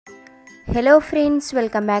Hello friends,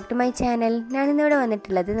 welcome back to my channel. ഞാനിന്നിവിടെ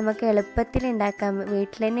വന്നിട്ടുള്ളത് നമുക്ക് എളുപ്പത്തിൽ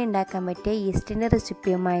വീട്ടിൽ തന്നെ ഉണ്ടാക്കാൻ പറ്റിയ ഈസ്റ്റിൻ്റെ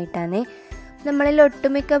റെസിപ്പിയുമായിട്ടാണ്. നമ്മളിൽ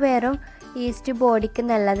ഒട്ടുമിക്ക പേരും ഈസ്റ്റ് ബോഡിക്ക്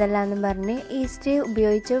നല്ലതല്ല എന്ന് പറഞ്ഞ് ഈസ്റ്റ്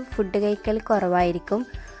ഉപയോഗിച്ച് ഫുഡ് കഴിക്കൽ കുറവായിരിക്കും.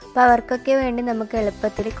 അപ്പോൾ അവർക്കൊക്കെ വേണ്ടി നമുക്ക്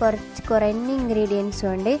എളുപ്പത്തിൽ കുറഞ്ഞ ഇൻഗ്രീഡിയൻസ്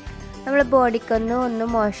കൊണ്ട് നമ്മുടെ ബോഡിക്കൊന്നും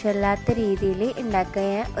മോശമില്ലാത്ത രീതിയിൽ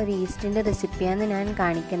ഉണ്ടാക്കിയ ഒരു ഈസ്റ്റിൻ്റെ റെസിപ്പിയാണ് ഞാൻ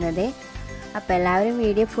കാണിക്കുന്നത്. അപ്പോൾ എല്ലാവരും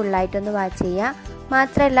വീഡിയോ ഫുള്ളായിട്ടൊന്ന് വാച്ച് ചെയ്യുക.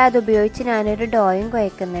 മാത്രമല്ല അത് ഉപയോഗിച്ച് ഞാനൊരു ഡോയും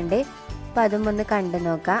കുഴക്കുന്നുണ്ട്. അപ്പോൾ അതും ഒന്ന് കണ്ടു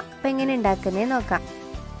നോക്കാം. അപ്പോൾ എങ്ങനെ ഉണ്ടാക്കുന്നത് നോക്കാം.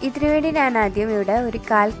 ഇതിനുവേണ്ടി ഞാൻ ആദ്യം ഇവിടെ ഒരു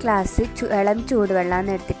 1/4 ഗ്ലാസ് ഇളം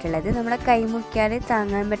ചൂടുവെള്ളമാണ് എടുത്തിട്ടുള്ളത്. നമ്മളെ കൈ മുക്കിയാൽ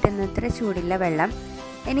താങ്ങാൻ പറ്റുന്നത്ര ചൂടുള്ള വെള്ളം.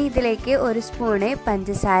 ഇനി ഇതിലേക്ക് 1 സ്പൂണ്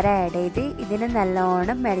പഞ്ചസാര ആഡ് ചെയ്ത് ഇതിനെ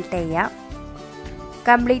നല്ലോണം മെൽറ്റ് ചെയ്യാം.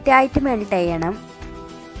 കംപ്ലീറ്റ് ആയിട്ട് മെൽറ്റ് ചെയ്യണം.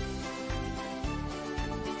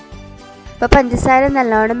 ഇപ്പോൾ പഞ്ചസാര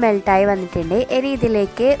നല്ലോണം മെൽറ്റായി വന്നിട്ടുണ്ട്. ഇനി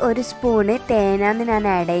ഇതിലേക്ക് 1 സ്പൂണ് തേനാണ് ഞാൻ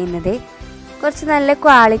ആഡ് ചെയ്യുന്നത്. കുറച്ച് നല്ല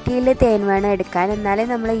ക്വാളിറ്റിയിൽ തേൻ വേണം എടുക്കാൻ, എന്നാലേ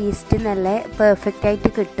നമ്മൾ ഈസ്റ്റ് നല്ല പെർഫെക്റ്റ് ആയിട്ട്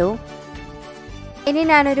കിട്ടും. ഇനി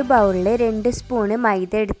ഞാനൊരു ബൗളിൽ 2 സ്പൂണ്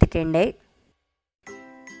മൈദ എടുത്തിട്ടുണ്ട്.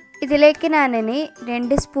 ഇതിലേക്ക് ഞാനിനി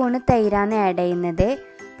 2 സ്പൂണ് തൈരാണ് ആഡ് ചെയ്യുന്നത്.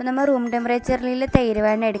 അപ്പോൾ നമ്മൾ റൂം ടെമ്പറേച്ചറിൽ തൈര്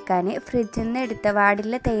വേണം എടുക്കാൻ. ഫ്രിഡ്ജിൽ നിന്ന് എടുത്ത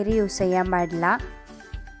പാടില്ല തൈര് യൂസ് ചെയ്യാൻ പാടില്ല.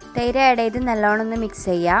 തൈര് ആഡ് ചെയ്ത് നല്ലോണം ഒന്ന് മിക്സ്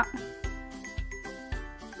ചെയ്യാം.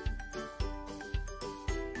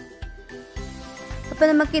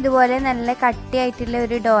 അപ്പോൾ നമുക്ക് ഇതുപോലെ നല്ല കട്ടിയായിട്ടുള്ള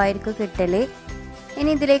ഒരു ഡോ ആയിരിക്കും കിട്ടൽ. ഇനി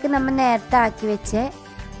ഇതിലേക്ക് നമ്മൾ നേരത്തെ ആക്കി വെച്ച്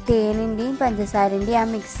തേനിൻ്റെയും പഞ്ചസാരൻ്റെയും ആ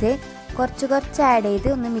മിക്സ് കുറച്ച് ആഡ് ചെയ്ത്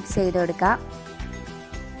ഒന്ന് മിക്സ് ചെയ്ത് കൊടുക്കാം.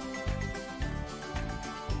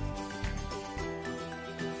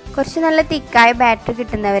 കുറച്ച് നല്ല തിക്കായ ബാറ്റർ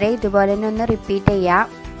കിട്ടുന്നവരെ ഇതുപോലെ തന്നെ ഒന്ന് റിപ്പീറ്റ് ചെയ്യാം.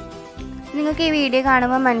 നിങ്ങൾക്ക് ഈ വീഡിയോ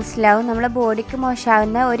കാണുമ്പോൾ മനസ്സിലാവും നമ്മളെ ബോഡിക്ക്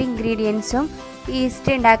മോശമാവുന്ന ഒരു ഇൻഗ്രീഡിയൻസും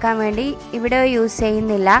ഈസ്റ്റ് ഉണ്ടാക്കാൻ വേണ്ടി ഇവിടെ യൂസ്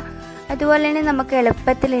ചെയ്യുന്നില്ല. അതുപോലെ തന്നെ നമുക്ക്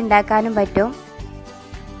എളുപ്പത്തിൽ ഉണ്ടാക്കാനും പറ്റും.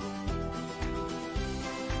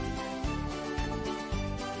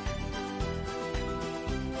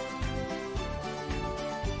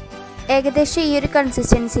 ഏകദേശം ഈ ഒരു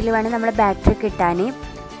കൺസിസ്റ്റൻസിയിൽ വേണം നമ്മുടെ ബാറ്ററി കിട്ടാൻ.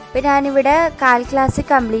 ഇപ്പോൾ ഞാനിവിടെ 1/4 ഗ്ലാസ്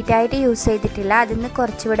കംപ്ലീറ്റ് ആയിട്ട് യൂസ് ചെയ്തിട്ടില്ല, അതിൽ നിന്ന്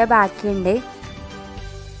കുറച്ചുകൂടെ ബാക്കിയുണ്ട്.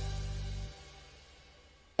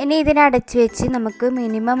 ഇനി ഇതിനെ അടച്ചു വെച്ച് നമുക്ക്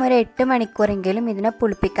മിനിമം ഒരു 8 മണിക്കൂറെങ്കിലും ഇതിനെ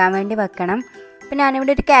പുളിപ്പിക്കാൻ വേണ്ടി വെക്കണം. അപ്പോൾ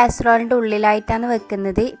ഞാനിവിടെ ഒരു കാസറോളിൻ്റെ ഉള്ളിലായിട്ടാണ്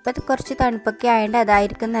വെക്കുന്നത്. ഇപ്പോൾ കുറച്ച് തണുപ്പൊക്കെ ആയതുകൊണ്ട്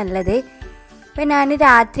അതായിരിക്കും നല്ലത്. അപ്പോൾ ഞാൻ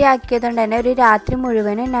രാത്രി ആക്കിയതുകൊണ്ട് തന്നെ ഒരു രാത്രി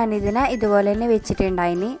മുഴുവനും ഞാനിതിനെ ഇതുപോലെ തന്നെ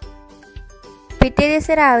വെച്ചിട്ടുണ്ടായിന്. പിറ്റേ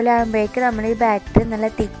ദിവസം രാവിലെ ആകുമ്പോഴേക്ക് നമ്മൾ ഈ ബാറ്ററി നല്ല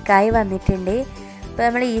തിക്കായി വന്നിട്ടുണ്ട്. അപ്പോൾ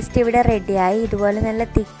നമ്മൾ ഈസ്റ്റ് ഇവിടെ റെഡിയായി. ഇതുപോലെ നല്ല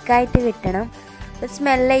തിക്കായിട്ട് കിട്ടണം. അപ്പോൾ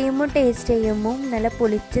സ്മെല്ല് ചെയ്യുമ്പോൾ ടേസ്റ്റ് ചെയ്യുമ്പോൾ നല്ല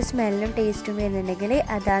പുളിച്ച സ്മെല്ലും ടേസ്റ്റും വരുന്നുണ്ടെങ്കിൽ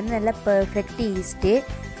അതാണ് നല്ല പെർഫെക്റ്റ് ഈസ്റ്റ്.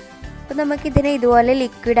 അപ്പോൾ നമുക്കിതിനെ ഇതുപോലെ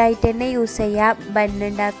ലിക്വിഡായിട്ട് തന്നെ യൂസ് ചെയ്യാം.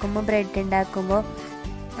 ബണ്ണുണ്ടാക്കുമ്പോൾ, ബ്രെഡ് ഉണ്ടാക്കുമ്പോൾ,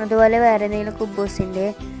 അതുപോലെ വേറെ എന്തെങ്കിലും കുബൂസിൻ്റെ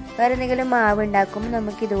വേറെ എന്തെങ്കിലും മാവ് ഉണ്ടാക്കുമ്പോൾ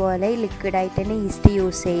നമുക്കിതുപോലെ ലിക്വിഡായിട്ട് തന്നെ ഈസ്റ്റ്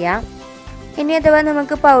യൂസ് ചെയ്യാം. ഇനി അഥവാ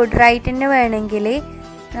നമുക്ക് പൗഡറായിട്ട് തന്നെ വേണമെങ്കിൽ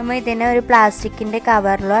നമ്മൾ ഇതിനെ ഒരു പ്ലാസ്റ്റിക്കിൻ്റെ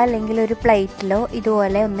കവറിലോ അല്ലെങ്കിൽ ഒരു പ്ലേറ്റിലോ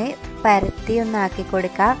ഇതുപോലെ ഒന്ന് പരത്തി ഒന്ന് ആക്കി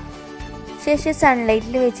കൊടുക്കാം. ശേഷം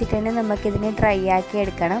സൺലൈറ്റിൽ വെച്ചിട്ട് തന്നെ നമുക്കിതിനെ ഡ്രൈ ആക്കി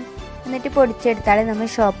എടുക്കണം. എന്നിട്ട് പൊടിച്ചെടുത്താൽ നമ്മൾ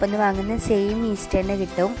ഷോപ്പിൽ നിന്ന് വാങ്ങുന്ന സെയിം ഈസ്റ്റ് തന്നെ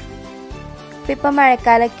കിട്ടും. അപ്പോൾ ഇപ്പം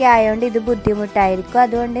മഴക്കാലമൊക്കെ ആയതുകൊണ്ട് ഇത് ബുദ്ധിമുട്ടായിരിക്കും.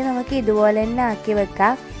 അതുകൊണ്ട് നമുക്ക് ഇതുപോലെ തന്നെ ആക്കി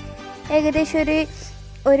വെക്കാം. ഏകദേശം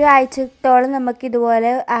ഒരു ആഴ്ചത്തോളം നമുക്ക്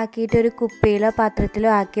ഇതുപോലെ ആക്കിയിട്ട് ഒരു കുപ്പിയിലോ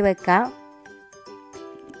പാത്രത്തിലോ ആക്കി വെക്കാം.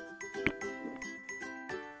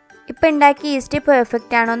 ഇപ്പം ഉണ്ടാക്കിയ ഈസ്റ്റ്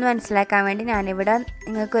പെർഫെക്റ്റ് ആണോ എന്ന് മനസ്സിലാക്കാൻ വേണ്ടി ഞാനിവിടെ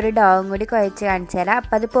നിങ്ങൾക്കൊരു ഡോവും കൂടി കുഴച്ച് കാണിച്ചു തരാം.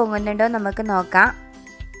 അപ്പം അത് പൊങ്ങുന്നുണ്ടോ നമുക്ക് നോക്കാം.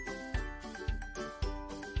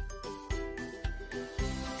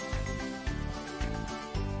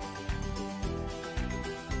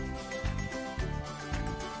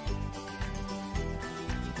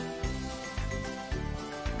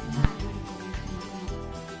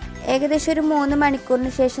 ഏകദേശം ഒരു 3 മണിക്കൂറിന്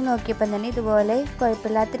ശേഷം നോക്കിയപ്പോൾ തന്നെ ഇതുപോലെ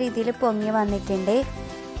കുഴപ്പമില്ലാത്ത രീതിയിൽ പൊങ്ങി വന്നിട്ടുണ്ട്.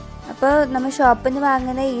 അപ്പോൾ നമ്മൾ ഷോപ്പിൽ നിന്ന്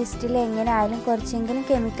വാങ്ങുന്ന ഈസ്റ്റിൽ എങ്ങനെ ആയാലും കുറച്ചെങ്കിലും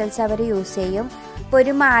കെമിക്കൽസ് അവർ യൂസ് ചെയ്യും. അപ്പോൾ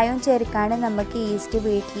ഒരു മായവും ചേർക്കാണ്ട് നമുക്ക് ഈസ്റ്റ്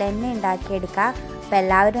വീട്ടിൽ തന്നെ ഉണ്ടാക്കിയെടുക്കാം. അപ്പോൾ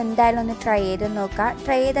എല്ലാവരും എന്തായാലും ഒന്ന് ട്രൈ ചെയ്ത് നോക്കുക.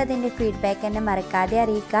 ട്രൈ ചെയ്ത് അതിൻ്റെ ഫീഡ്ബാക്ക് എന്നെ മറക്കാതെ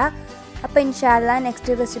അറിയിക്കുക. അപ്പോൾ ഇൻഷാ അല്ലാഹ്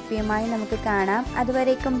നെക്സ്റ്റ് റെസിപ്പിയുമായി നമുക്ക് കാണാം.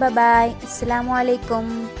 അതുവരേക്കും ബൈ. അസ്സലാമു അലൈക്കും.